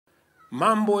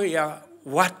mambo ya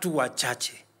watu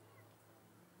wachache,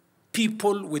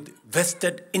 people with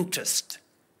vested interest,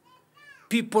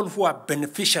 people who are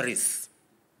beneficiaries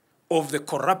of the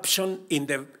corruption in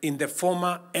the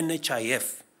former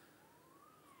NHIF,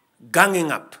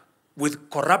 ganging up with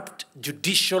corrupt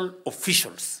judicial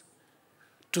officials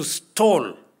to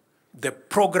stall the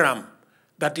program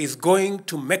that is going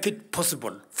to make it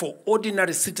possible for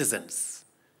ordinary citizens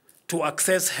to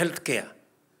access health care,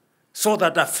 so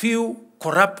that a few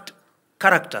corrupt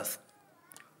characters,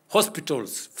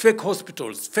 hospitals,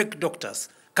 fake doctors,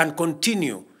 can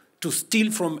continue to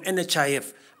steal from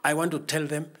NHIF. I want to tell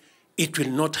them it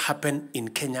will not happen in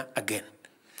Kenya again.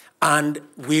 And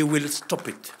we will stop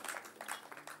it.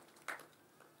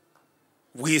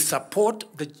 We support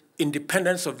the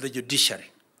independence of the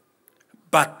judiciary,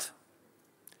 but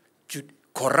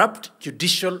corrupt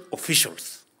judicial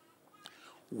officials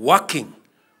working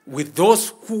with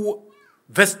those who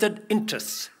vested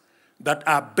interests that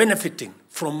are benefiting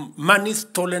from money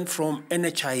stolen from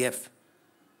NHIF,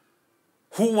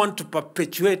 who want to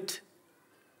perpetuate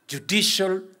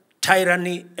judicial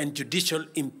tyranny and judicial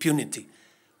impunity,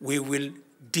 we will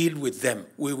deal with them.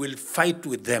 We will fight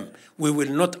with them. We will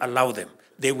not allow them.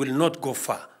 They will not go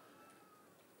far.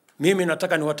 Mimi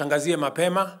nataka niwatangazie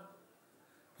mapema.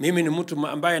 Mimi ni mtu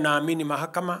ambaye naamini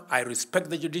mahakama. I respect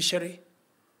the judiciary.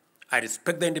 I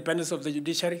respect the independence of the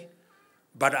judiciary.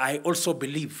 But I also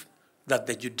believe that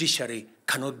the judiciary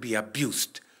cannot be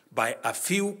abused by a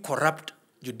few corrupt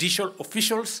judicial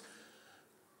officials.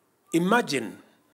 Imagine